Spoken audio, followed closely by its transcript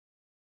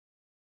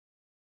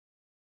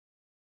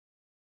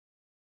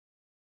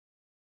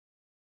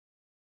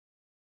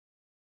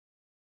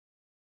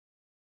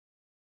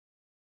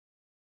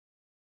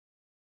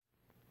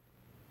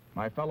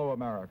My fellow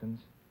Americans,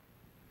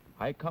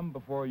 I come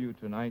before you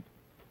tonight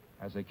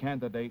as a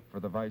candidate for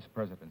the vice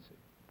presidency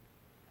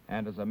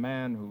and as a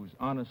man whose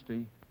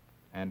honesty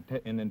and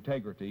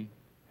integrity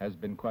has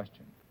been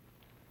questioned.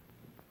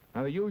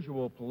 Now, the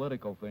usual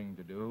political thing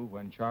to do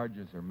when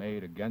charges are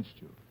made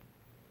against you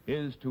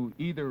is to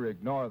either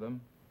ignore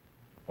them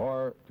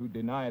or to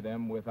deny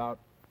them without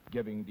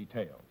giving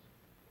details.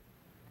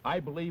 I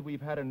believe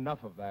we've had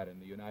enough of that in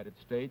the United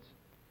States,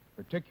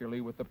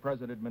 particularly with the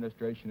present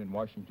administration in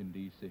Washington,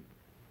 D.C.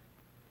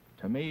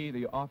 To me,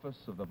 the office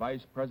of the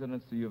Vice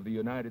Presidency of the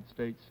United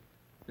States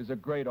is a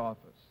great office,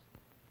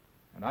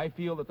 and I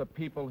feel that the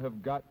people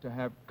have got to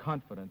have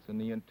confidence in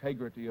the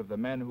integrity of the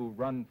men who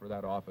run for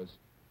that office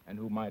and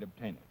who might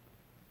obtain it.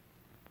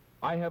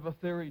 I have a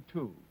theory,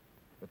 too,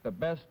 that the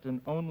best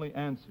and only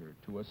answer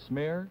to a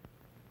smear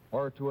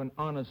or to an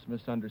honest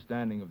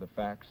misunderstanding of the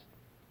facts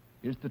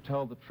is to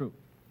tell the truth.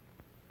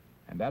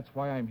 And that's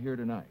why I'm here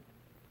tonight.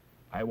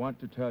 I want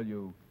to tell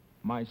you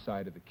my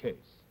side of the case.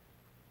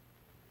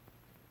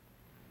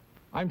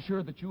 I'm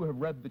sure that you have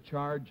read the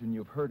charge and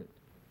you've heard it,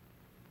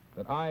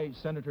 that I,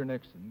 Senator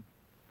Nixon,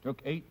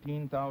 took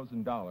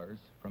 $18,000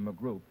 from a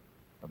group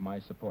of my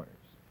supporters.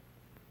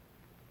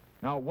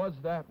 Now, was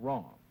that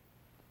wrong?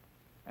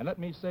 And let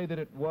me say that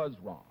it was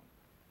wrong.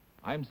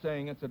 I'm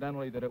saying,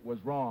 incidentally, that it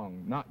was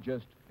wrong, not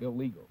just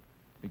illegal,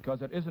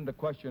 because it isn't a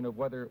question of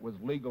whether it was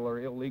legal or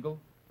illegal.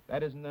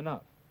 That isn't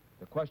enough.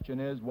 The question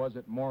is, was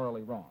it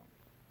morally wrong?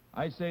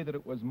 I say that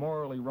it was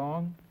morally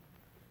wrong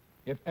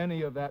if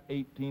any of that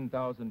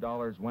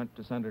 $18,000 went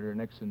to Senator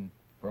Nixon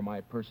for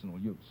my personal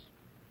use.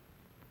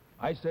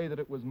 I say that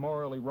it was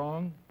morally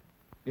wrong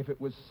if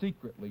it was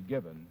secretly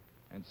given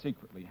and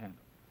secretly handled.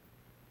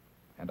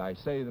 And I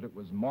say that it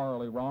was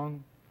morally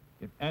wrong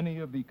if any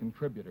of the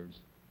contributors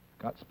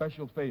got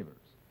special favors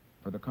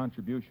for the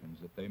contributions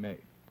that they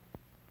made.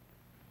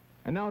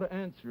 And now to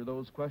answer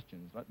those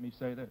questions, let me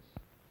say this.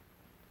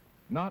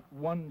 Not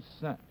 1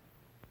 cent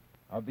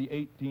of the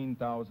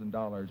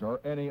 $18,000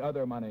 or any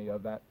other money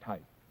of that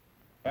type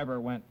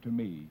ever went to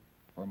me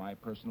for my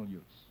personal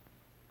use.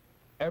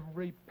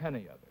 Every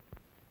penny of it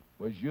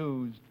was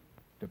used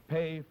to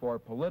pay for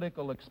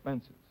political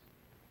expenses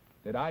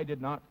that I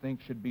did not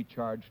think should be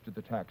charged to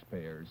the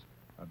taxpayers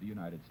of the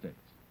United States.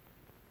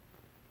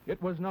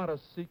 It was not a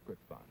secret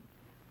fund.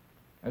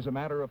 As a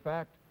matter of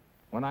fact,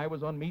 when I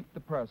was on Meet the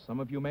Press,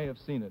 some of you may have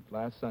seen it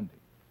last Sunday,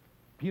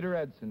 Peter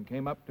Edson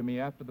came up to me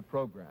after the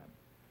program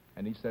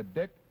and he said,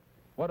 "Dick,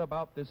 what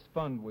about this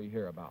fund we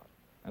hear about?"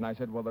 And I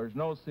said, "Well, there's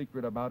no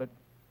secret about it.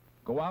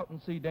 Go out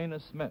and see Dana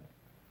Smith,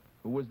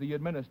 who was the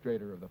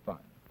administrator of the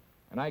fund."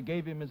 And I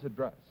gave him his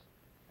address.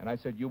 And I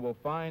said, "You will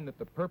find that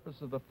the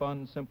purpose of the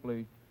fund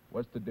simply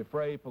was to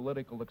defray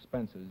political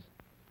expenses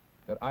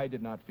that I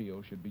did not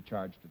feel should be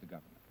charged to the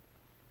government."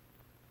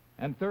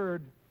 And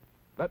third,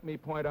 let me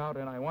point out,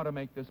 and I want to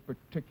make this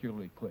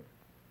particularly clear,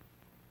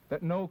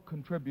 that no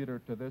contributor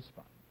to this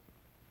fund,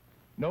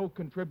 no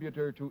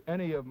contributor to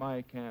any of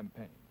my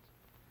campaigns,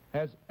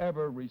 has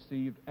ever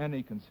received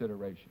any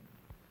consideration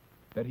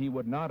that he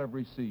would not have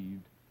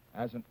received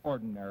as an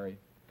ordinary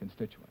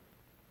constituent.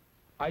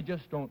 I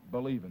just don't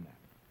believe in that.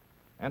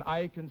 And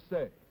I can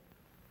say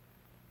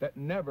that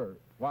never,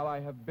 while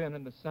I have been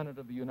in the Senate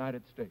of the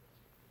United States,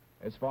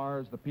 as far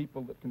as the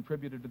people that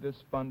contributed to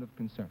this fund are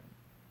concerned,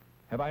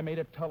 have I made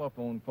a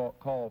telephone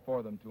call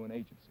for them to an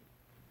agency,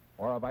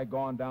 or have I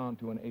gone down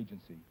to an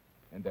agency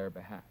in their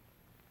behalf?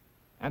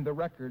 And the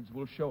records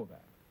will show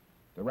that,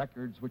 the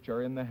records which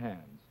are in the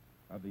hands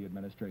of the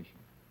administration.